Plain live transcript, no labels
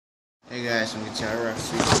guys, I'm Guitar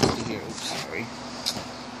 360 here. Oops, sorry.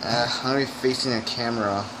 I'm gonna be facing a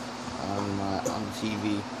camera on the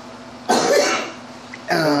TV.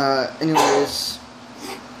 Anyways,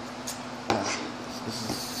 this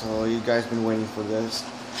is so you guys been waiting for this.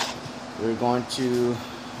 I'm gonna do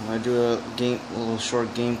a little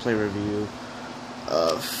short gameplay review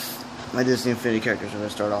of my Disney Infinity characters. I'm gonna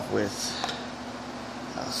start off with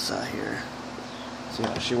ELSA here. See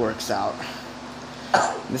how she works out.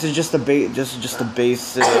 This is just a basic. This is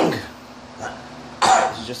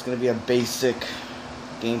just gonna be a basic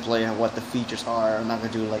gameplay of what the features are. I'm not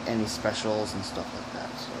gonna do like any specials and stuff like that.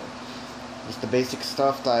 So just the basic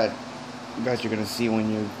stuff that you guys are gonna see when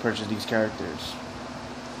you purchase these characters.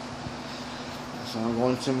 So I'm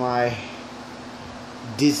going to my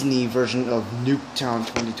Disney version of Nuketown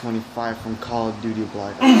 2025 from Call of Duty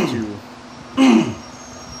Black Ops 2.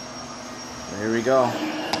 Here we go.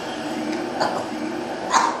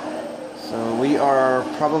 So we are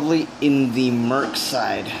probably in the Merc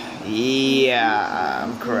side. Yeah,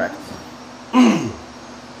 I'm correct.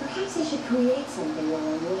 Perhaps I should create something while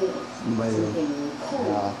I'm waiting. Something really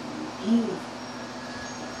cool. Beautiful.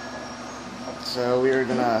 So we're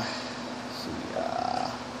gonna see.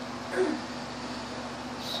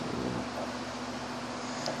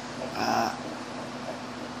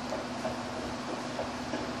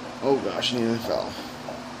 Oh gosh, I nearly fell.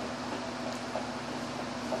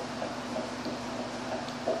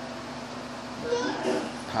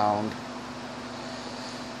 Pound.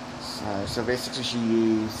 So basically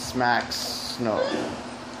she smacks snow.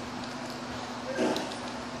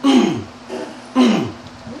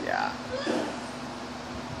 Yeah.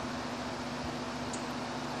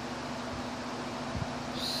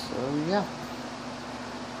 So yeah.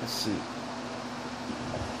 Let's see.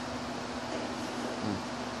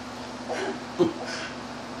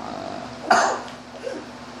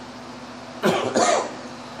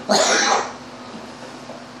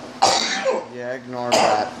 Yeah, ignore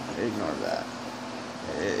that. Ignore that.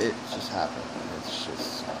 It just happened. It's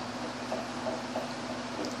just.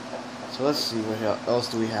 So let's see what else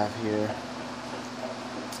do we have here.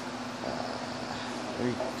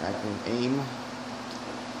 I can aim.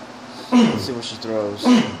 Let's see what she throws.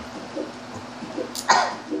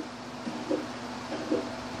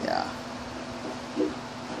 Yeah.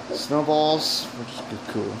 Snowballs, which is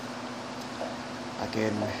cool. I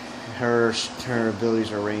can. Her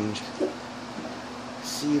abilities are ranged.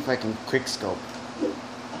 See if I can quick scope.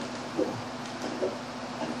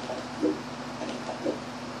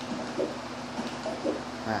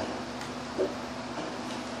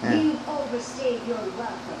 You've overstayed your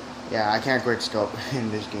welcome. Yeah, I can't quick scope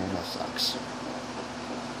in this game. That sucks.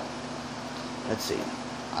 Let's see.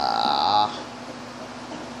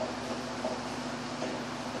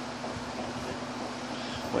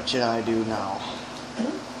 What should I do now?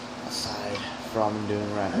 Aside from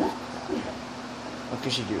doing random. What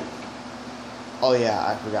can she do? Oh yeah,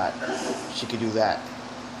 I forgot. She could do that.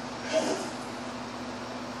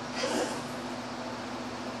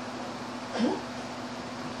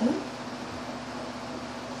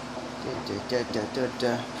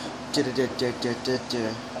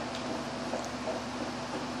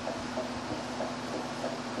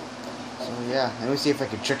 So yeah, let me see if I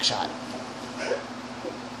can trick shot.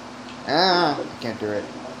 I can't do it.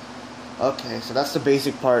 Okay, so that's the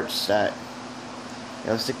basic parts that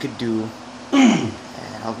ELSA could do. And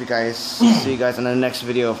I hope you guys see you guys in the next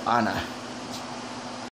video of Anna.